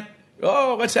can't,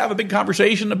 let's have a big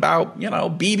conversation about,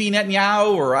 Bibi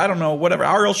Netanyahu or I don't know, whatever,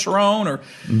 Ariel Sharon or...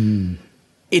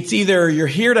 It's either you're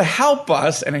here to help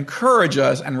us and encourage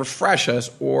us and refresh us,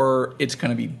 or it's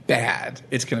going to be bad.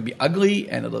 It's going to be ugly,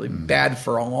 and it'll be bad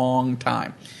for a long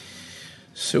time.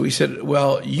 So he said,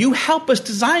 you help us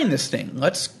design this thing.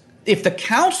 If the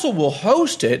council will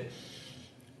host it,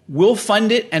 we'll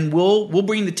fund it, and we'll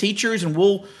bring the teachers, and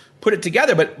we'll put it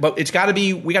together. But it's got to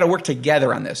be, we got to work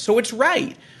together on this. So it's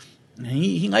right. And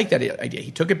he liked that idea.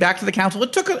 He took it back to the council.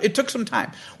 It took some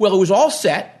time. Well, it was all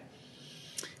set.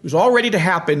 It was all ready to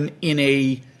happen in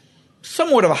a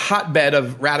somewhat of a hotbed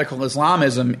of radical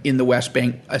Islamism in the West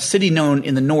Bank, a city known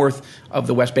in the north of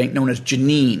the West Bank known as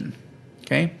Jenin.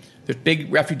 Okay? There's a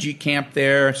big refugee camp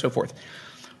there and so forth.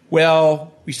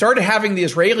 Well, we started having the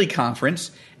Israeli conference,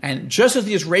 and just as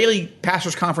the Israeli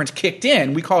pastors' conference kicked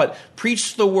in, we call it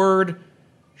Preach the Word,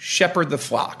 Shepherd the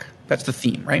Flock. That's the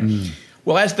theme, right?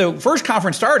 Well, as the first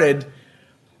conference started,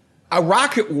 a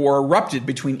rocket war erupted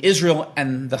between Israel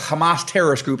and the Hamas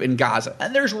terrorist group in Gaza.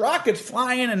 And there's rockets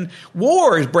flying and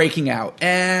war is breaking out.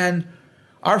 And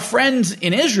our friends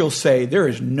in Israel say there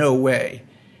is no way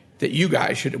that you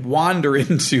guys should wander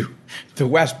into the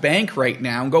West Bank right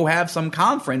now and go have some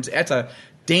conference. It's a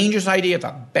dangerous idea. It's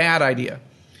a bad idea.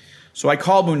 So I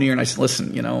called Munir and I said,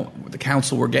 listen, the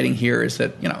counsel we're getting here is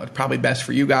that, it's probably best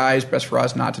for you guys, best for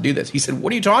us not to do this. He said,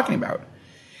 what are you talking about?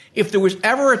 If there was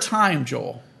ever a time,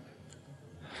 Joel,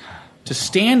 to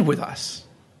stand with us,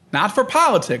 not for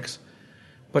politics,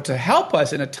 but to help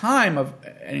us in a time of,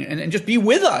 and just be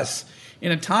with us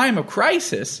in a time of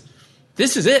crisis,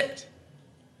 this is it.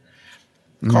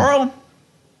 Carl, I'm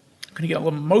going to get a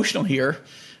little emotional here.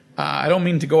 I don't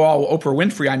mean to go all Oprah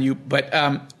Winfrey on you, but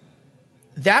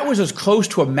that was as close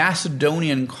to a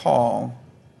Macedonian call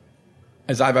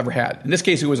as I've ever had. In this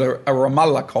case, it was a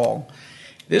Ramallah call.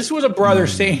 This was a brother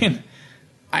saying,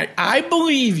 I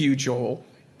believe you, Joel,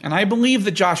 and I believe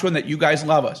that Joshua and that you guys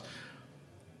love us.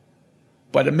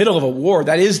 But in the middle of a war,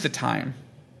 that is the time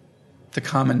to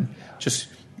come and just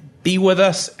be with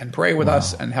us and pray with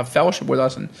us and have fellowship with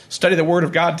us and study the Word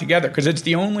of God together, because it's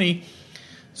the only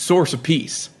source of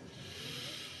peace.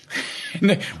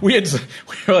 And we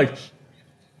were like,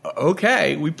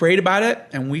 okay, we prayed about it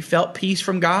and we felt peace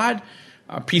from God,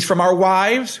 peace from our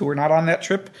wives who were not on that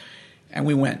trip, and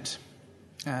we went.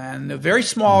 And a very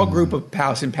small group of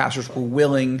Palestinian pastors were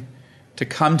willing to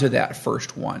come to that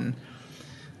first one.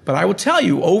 But I will tell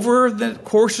you, over the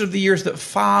course of the years that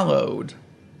followed,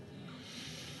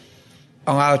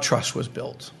 a lot of trust was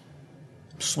built.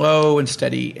 Slow and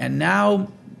steady. And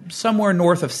now somewhere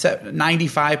north of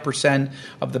 95%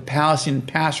 of the Palestinian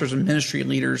pastors and ministry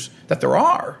leaders that there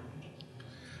are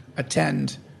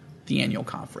attend the annual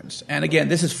conference. And again,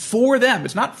 this is for them.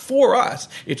 It's not for us.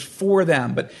 It's for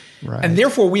them. And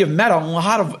therefore, we have met a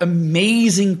lot of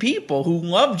amazing people who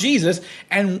love Jesus.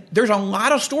 And there's a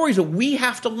lot of stories that we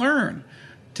have to learn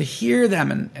to hear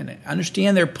them and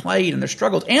understand their plight and their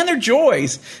struggles and their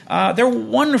joys. They're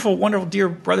wonderful, wonderful, dear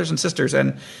brothers and sisters.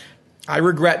 And I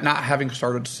regret not having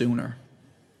started sooner.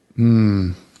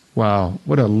 Wow.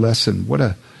 What a lesson. What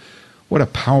a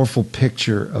powerful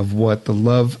picture of what the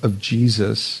love of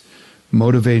Jesus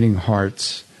motivating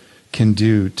hearts can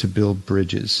do to build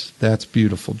bridges. That's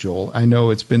beautiful, Joel. I know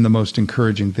it's been the most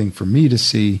encouraging thing for me to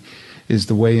see is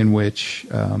the way in which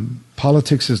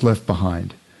politics is left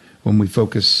behind when we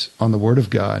focus on the Word of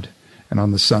God and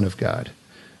on the Son of God.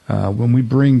 When we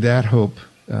bring that hope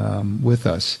with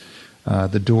us,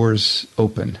 the doors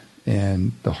open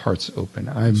and the hearts open.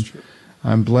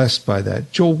 I'm blessed by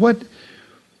that. Joel, what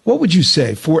would you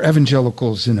say for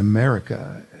evangelicals in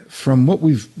America from what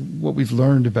we've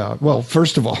learned about? Well,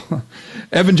 first of all,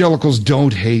 evangelicals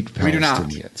don't hate Palestinians.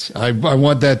 We do not. I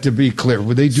want that to be clear.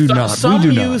 They do not. Some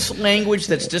we do use not. language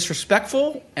that's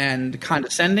disrespectful and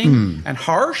condescending and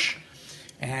harsh.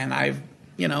 And I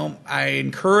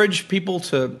encourage people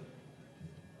to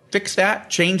fix that,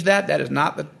 change that. That is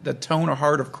not the tone or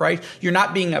heart of Christ. You're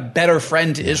not being a better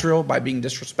friend to Israel by being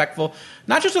disrespectful,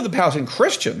 not just of the Palestinian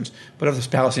Christians, but of the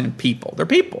Palestinian people. They're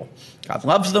people. God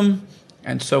loves them,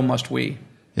 and so must we.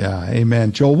 Yeah,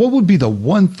 amen. Joel, what would be the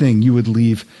one thing you would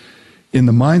leave in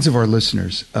the minds of our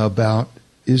listeners about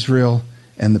Israel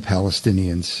and the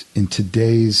Palestinians in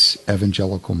today's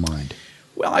evangelical mind?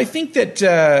 Well, I think that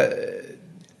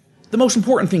the most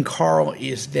important thing, Carl,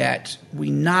 is that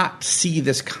we not see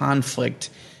this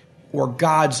conflict or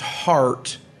God's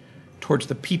heart towards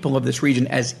the people of this region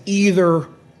as either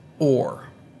or.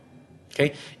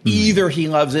 Okay? Either he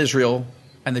loves Israel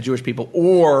and the Jewish people,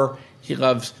 or he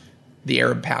loves the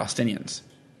Arab Palestinians.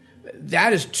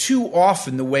 That is too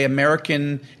often the way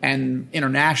American and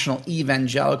international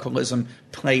evangelicalism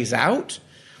plays out.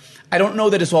 I don't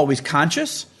know that it's always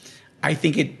conscious. I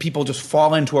think people just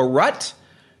fall into a rut.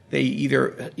 They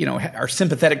either, are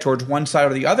sympathetic towards one side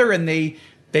or the other, and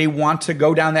they want to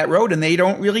go down that road, and they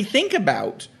don't really think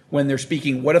about when they're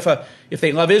speaking. What if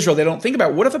they love Israel, they don't think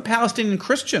about what if a Palestinian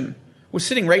Christian was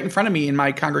sitting right in front of me in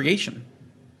my congregation?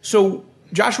 So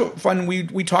Joshua Fund,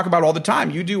 we talk about all the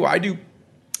time. You do, I do,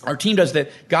 our team does that.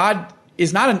 God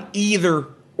is not an either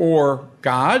or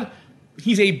God.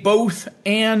 He's a both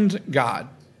and God.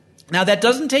 Now, that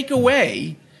doesn't take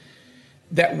away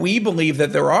that we believe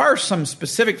that there are some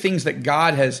specific things that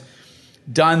God has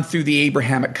done through the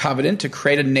Abrahamic covenant to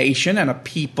create a nation and a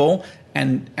people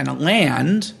and a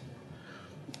land,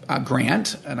 a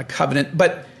grant and a covenant.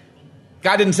 But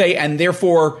God didn't say, and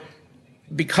therefore,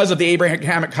 because of the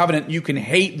Abrahamic covenant, you can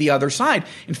hate the other side.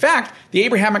 In fact, the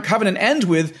Abrahamic covenant ends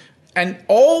with, and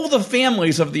all the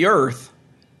families of the earth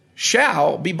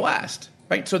shall be blessed,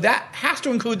 right? So that has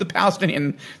to include the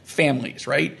Palestinian families,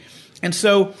 right? And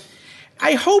so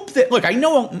I hope that, look, I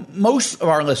know most of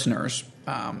our listeners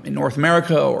in North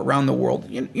America or around the world,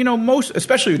 most,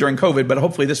 especially during COVID, but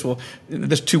hopefully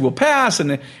this too will pass,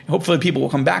 and hopefully people will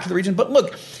come back to the region. But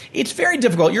look, it's very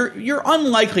difficult. You're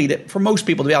unlikely for most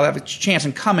people to be able to have a chance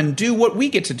and come and do what we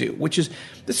get to do, which is,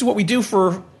 this is what we do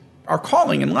for our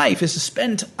calling in life, is to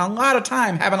spend a lot of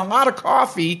time having a lot of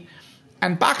coffee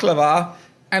and baklava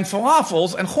and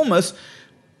falafels and hummus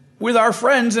with our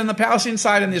friends in the Palestinian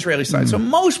side and the Israeli side. So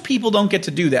most people don't get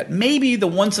to do that. Maybe the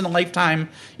once-in-a-lifetime,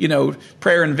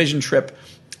 prayer and vision trip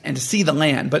and to see the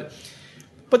land. But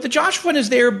the Joshua Fund is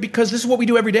there because this is what we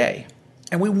do every day.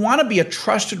 And we want to be a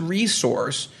trusted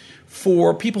resource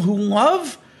for people who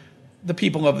love the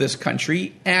people of this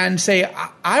country and say,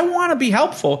 I want to be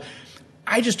helpful.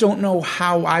 I just don't know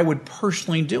how I would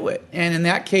personally do it. And in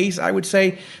that case, I would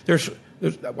say I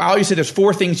always say there's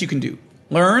 4 things you can do.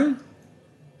 Learn,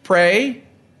 pray,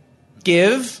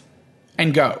 give,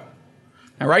 and go.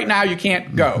 Now, right now, you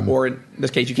can't go, or in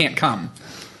this case, you can't come.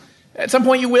 At some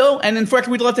point, you will, and in fact,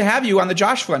 we'd love to have you on the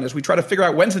Josh Fund as we try to figure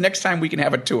out when's the next time we can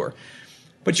have a tour.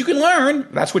 But you can learn.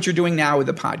 That's what you're doing now with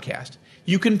the podcast.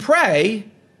 You can pray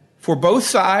for both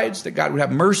sides, that God would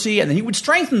have mercy, and that he would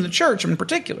strengthen the church in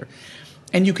particular.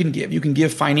 And you can give. You can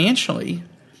give financially,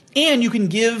 and you can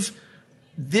give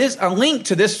a link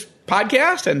to this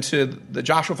podcast and to the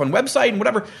Joshua Fund website and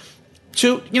whatever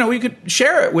we could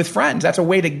share it with friends. That's a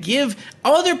way to give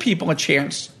other people a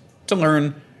chance to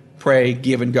learn, pray,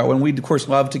 give, and go. And we'd, of course,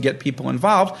 love to get people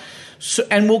involved.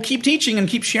 And we'll keep teaching and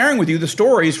keep sharing with you the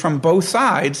stories from both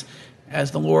sides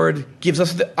as the Lord gives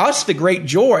us the great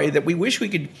joy that we wish we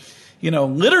could,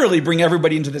 literally bring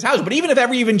everybody into this house. But even if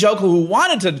every evangelical who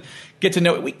wanted to get to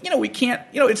know it, we can't,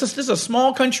 this is a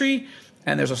small country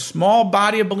and there's a small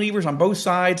body of believers on both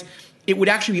sides. It would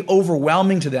actually be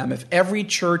overwhelming to them if every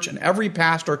church and every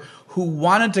pastor who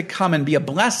wanted to come and be a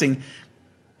blessing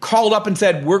called up and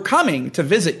said, we're coming to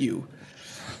visit you.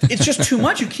 It's just too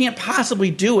much. You can't possibly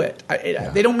do it.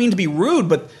 They don't mean to be rude,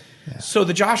 but so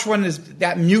the Joshua Fund is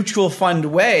that mutual fund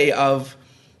way of,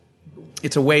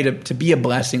 it's a way to be a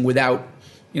blessing without,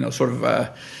 causing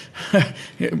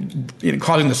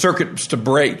the circuits to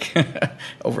break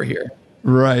over here.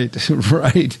 Right.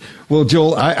 Well,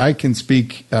 Joel, I can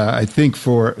speak, I think,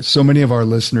 for so many of our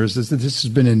listeners. This has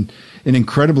been an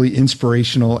incredibly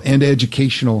inspirational and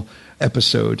educational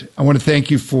episode. I want to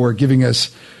thank you for giving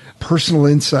us personal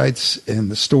insights and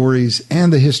the stories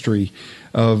and the history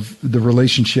of the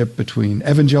relationship between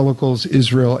evangelicals,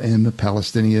 Israel, and the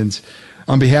Palestinians.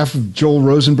 On behalf of Joel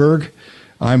Rosenberg,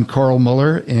 I'm Carl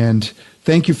Muller, and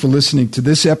thank you for listening to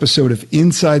this episode of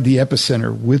Inside the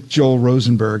Epicenter with Joel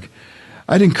Rosenberg.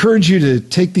 I'd encourage you to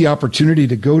take the opportunity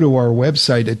to go to our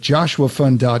website at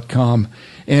joshuafund.com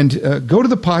and go to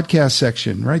the podcast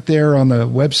section right there on the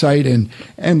website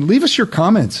and leave us your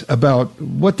comments about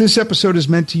what this episode has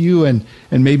meant to you and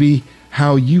maybe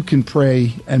how you can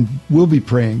pray and will be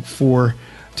praying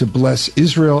to bless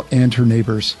Israel and her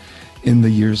neighbors in the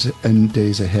years and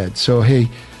days ahead. So, hey,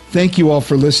 thank you all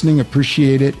for listening.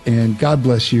 Appreciate it. And God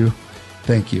bless you.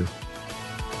 Thank you.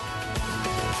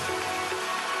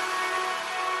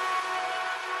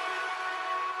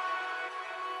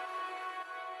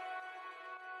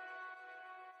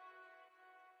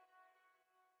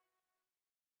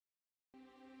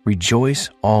 Rejoice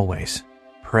always.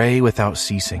 Pray without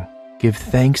ceasing. Give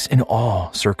thanks in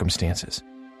all circumstances.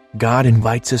 God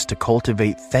invites us to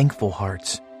cultivate thankful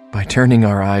hearts by turning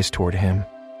our eyes toward Him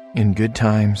in good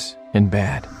times and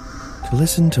bad. To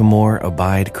listen to more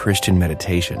Abide Christian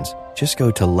Meditations, just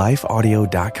go to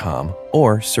lifeaudio.com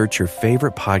or search your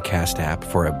favorite podcast app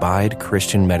for Abide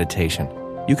Christian Meditation.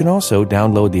 You can also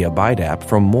download the Abide app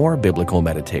for more biblical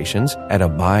meditations at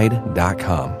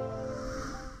abide.com.